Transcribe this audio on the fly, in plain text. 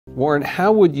Warren,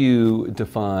 how would you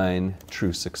define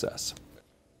true success?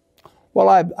 Well,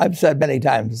 I've said many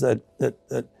times that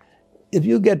if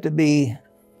you get to be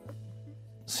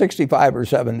 65 or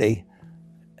 70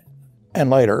 and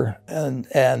later,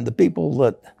 and the people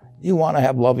that you want to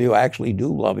have love you actually do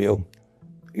love you,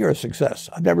 you're a success.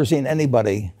 I've never seen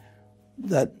anybody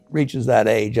that reaches that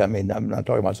age. I mean, I'm not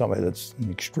talking about somebody that's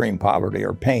in extreme poverty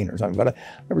or pain or something, but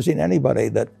I've never seen anybody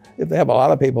that, if they have a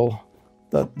lot of people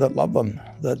that love them,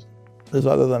 that is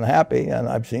other than happy. And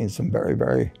I've seen some very,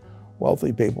 very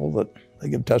wealthy people that they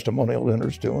give testimonial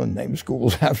dinners to and name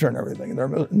schools after and everything.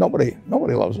 And nobody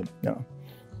loves them, you know.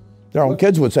 Their own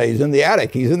kids would say, he's in the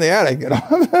attic, you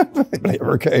know. They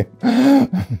never came.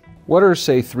 What are,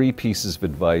 say, 3 pieces of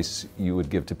advice you would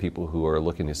give to people who are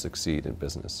looking to succeed in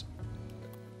business?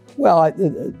 Well,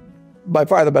 by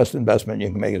far the best investment you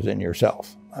can make is in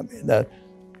yourself. I mean,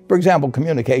 for example,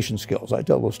 communication skills. I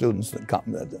tell the students that come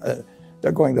that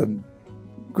they're going to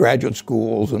graduate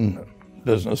schools and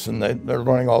business, and they're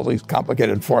learning all these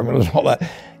complicated formulas and all that.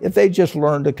 If they just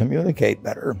learn to communicate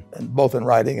better, and both in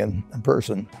writing and in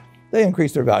person, they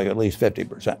increase their value at least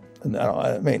 50%. And,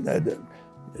 I mean,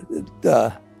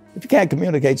 if you can't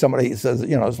communicate, somebody says,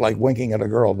 you know, it's like winking at a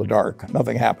girl in the dark.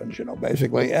 Nothing happens, you know,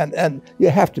 basically. And you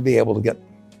have to be able to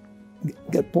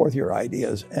get forth your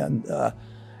ideas, and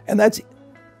that's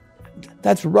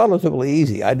relatively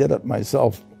easy. I did it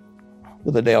myself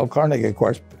with the Dale Carnegie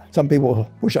course. Some people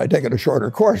wish I'd taken a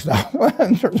shorter course now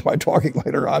in terms of my talking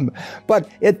later on, but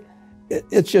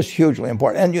it's just hugely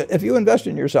important. And if you invest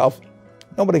in yourself,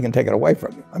 nobody can take it away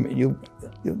from you. I mean,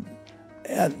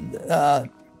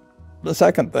 the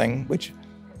second thing, which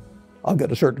I'll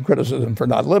get a certain criticism for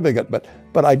not living it,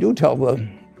 but I do tell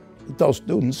those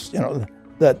students, you know,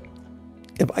 that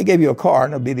if I gave you a car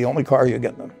and it'd be the only car you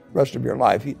get in the rest of your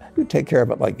life, you take care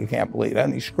of it like you can't believe.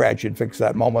 Any scratch, you'd fix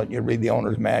that moment. You'd read the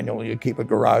owner's manual. You'd keep a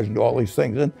garage and do all these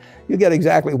things, and you get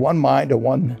exactly one mind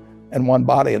and one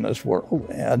body in this world.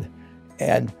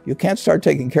 And you can't start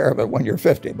taking care of it when you're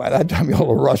 50. By that time, you'll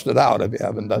have rusted out if you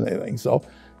haven't done anything. So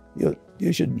you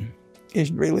should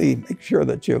really make sure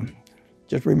that you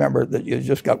just remember that you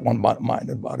just got one mind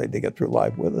and body to get through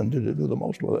life with and to do the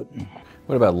most with it.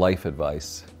 What about life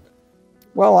advice?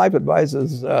 Well, life advice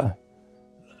is, you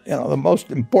know, the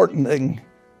most important thing,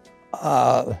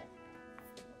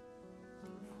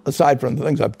 aside from the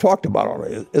things I've talked about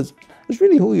already, is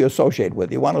really who you associate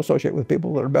with. You want to associate with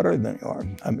people that are better than you are.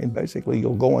 I mean, basically,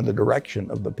 you'll go in the direction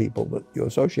of the people that you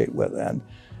associate with,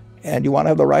 and you want to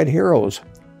have the right heroes.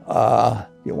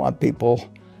 You want people,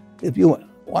 if you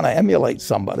want to emulate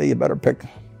somebody, you better pick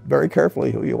very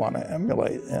carefully who you want to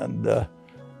emulate. And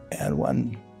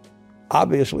when,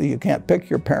 obviously, you can't pick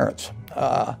your parents.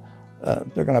 They're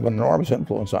going to have an enormous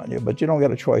influence on you, but you don't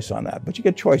get a choice on that. But you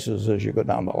get choices as you go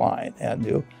down the line, and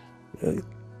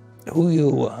who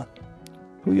you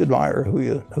admire, who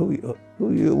you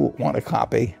want to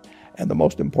copy, and the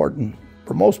most important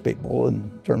for most people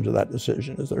in terms of that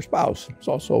decision is their spouse. It's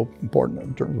also important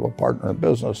in terms of a partner in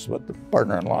business, but the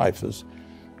partner in life is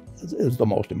the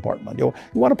most important one. You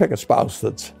want to pick a spouse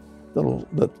that's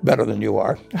better than you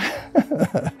are,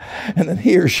 and then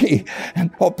he or she,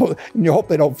 and you hope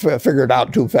they don't figure it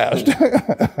out too fast.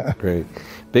 Great.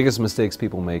 Biggest mistakes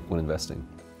people make when investing?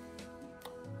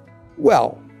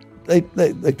 Well, they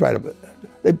try to,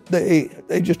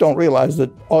 they just don't realize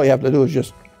that all you have to do is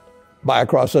just buy a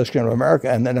cross-section of America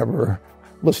and then never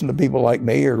listen to people like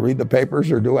me or read the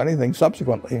papers or do anything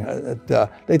subsequently.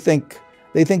 They think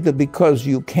that because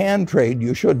you can trade,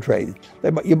 you should trade.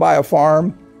 You buy a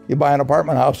farm, you buy an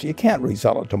apartment house, you can't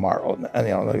resell it tomorrow, and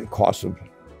you know the cost of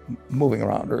moving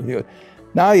around.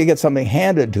 Now you get something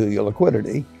handed to you,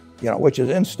 liquidity, you know, which is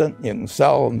instant. You can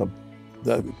sell, and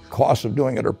the cost of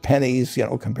doing it are pennies, you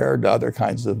know, compared to other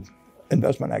kinds of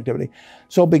investment activity.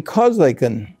 So because they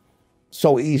can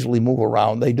so easily move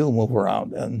around, they do move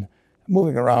around, and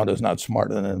moving around is not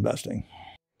smarter than investing.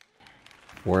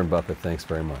 Warren Buffett, thanks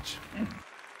very much.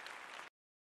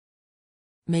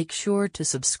 Make sure to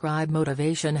subscribe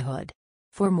Motivation Hood.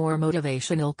 For more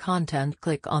motivational content,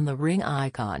 click on the ring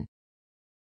icon.